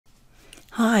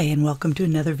Hi, and welcome to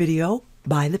another video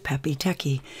by the Peppy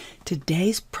Techie.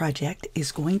 Today's project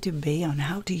is going to be on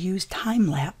how to use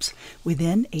time-lapse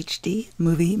within HD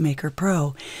Movie Maker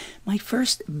Pro. My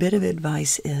first bit of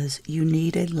advice is you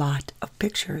need a lot of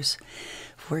pictures.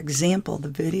 For example, the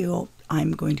video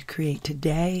I'm going to create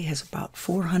today has about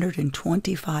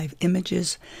 425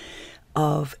 images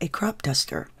of a crop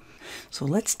duster. So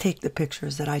let's take the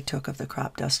pictures that I took of the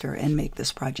crop duster and make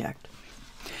this project.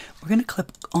 We're going to click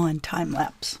on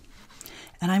time-lapse,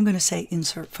 and I'm going to say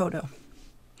insert photo.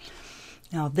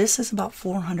 Now this is about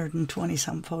 420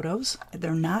 some photos.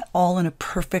 They're not all in a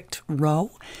perfect row.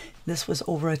 This was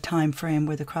over a time frame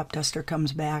where the crop duster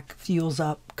comes back, fuels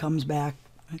up, comes back.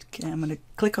 Okay, I'm going to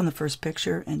click on the first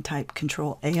picture and type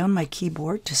Control-A on my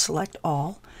keyboard to select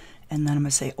all, and then I'm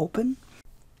going to say open.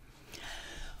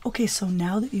 Okay, so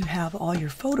now that you have all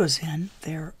your photos in,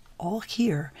 they're all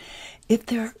here. If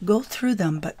they're, go through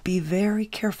them, but be very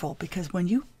careful, because when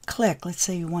you click, let's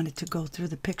say you wanted to go through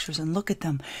the pictures and look at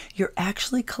them, you're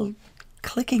actually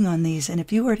clicking on these, and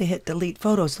if you were to hit delete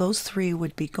photos, those three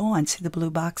would be gone. See the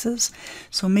blue boxes?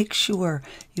 So make sure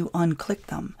you unclick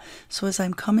them. So as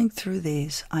I'm coming through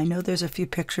these, I know there's a few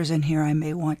pictures in here I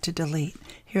may want to delete.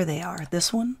 Here they are,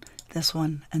 this one,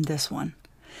 and this one.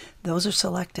 Those are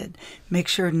selected. Make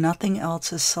sure nothing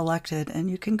else is selected, and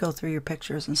you can go through your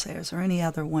pictures and say, is there any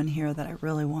other one here that I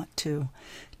really want to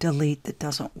delete that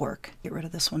doesn't work? Get rid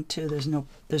of this one too. There's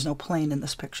no plane in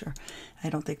this picture. I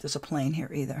don't think there's a plane here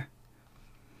either.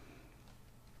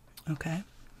 Okay,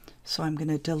 so I'm going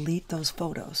to delete those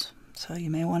photos. So you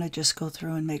may want to just go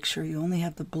through and make sure you only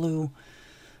have the blue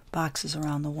boxes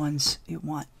around the ones you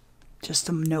want. Just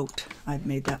a note, I've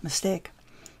made that mistake.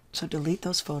 So delete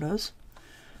those photos.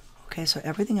 Okay, so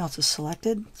everything else is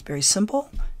selected. It's very simple.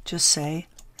 Just say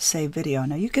save video.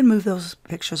 Now you can move those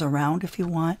pictures around if you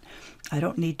want. I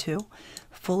don't need to.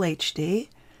 Full HD,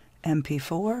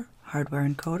 MP4, hardware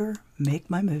encoder, make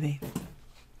my movie.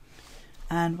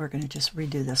 And we're going to just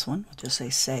redo this one. We'll just say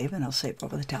save, and I'll save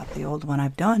over the top of the old one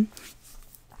I've done.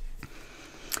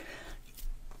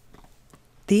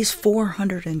 These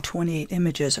 428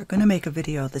 images are going to make a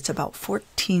video that's about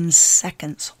 14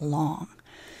 seconds long.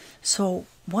 So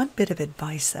one bit of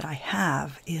advice that I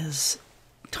have is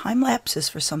time-lapse is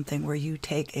for something where you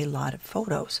take a lot of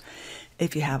photos.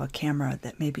 If you have a camera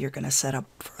that maybe you're going to set up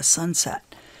for a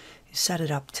sunset, you set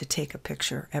it up to take a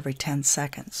picture every 10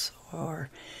 seconds or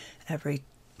every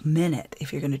minute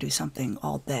if you're going to do something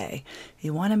all day.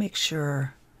 You want to make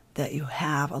sure that you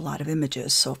have a lot of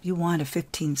images. So if you want a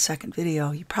 15-second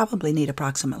video, you probably need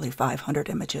approximately 500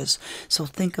 images. So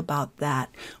think about that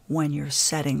when you're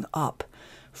setting up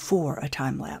for a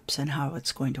time-lapse and how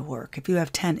it's going to work. If you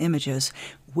have 10 images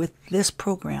with this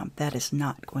program, that is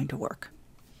not going to work.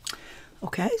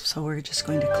 Okay, so we're just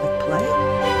going to click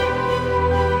play.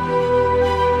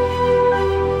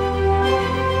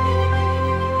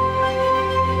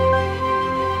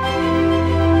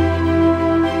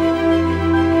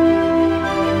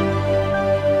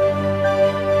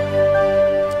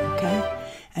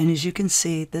 And as you can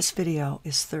see, this video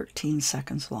is 13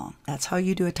 seconds long. That's how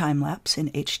you do a time-lapse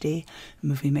in HD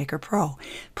Movie Maker Pro.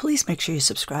 Please make sure you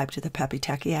subscribe to the Peppy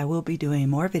Techie. I will be doing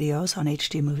more videos on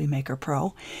HD Movie Maker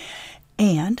Pro.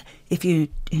 And if you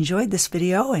enjoyed this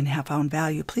video and have found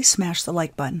value, please smash the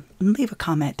like button and leave a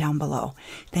comment down below.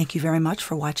 Thank you very much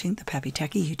for watching the Peppy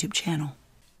Techie YouTube channel.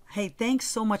 Hey, thanks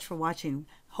so much for watching.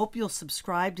 Hope you'll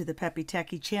subscribe to the Peppy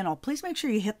Techie channel. Please make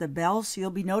sure you hit the bell so you'll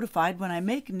be notified when I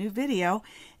make a new video.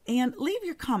 And leave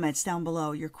your comments down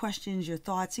below. Your questions, your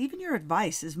thoughts, even your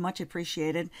advice is much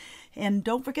appreciated. And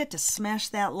don't forget to smash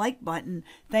that like button.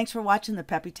 Thanks for watching the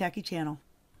Peppy Techie channel.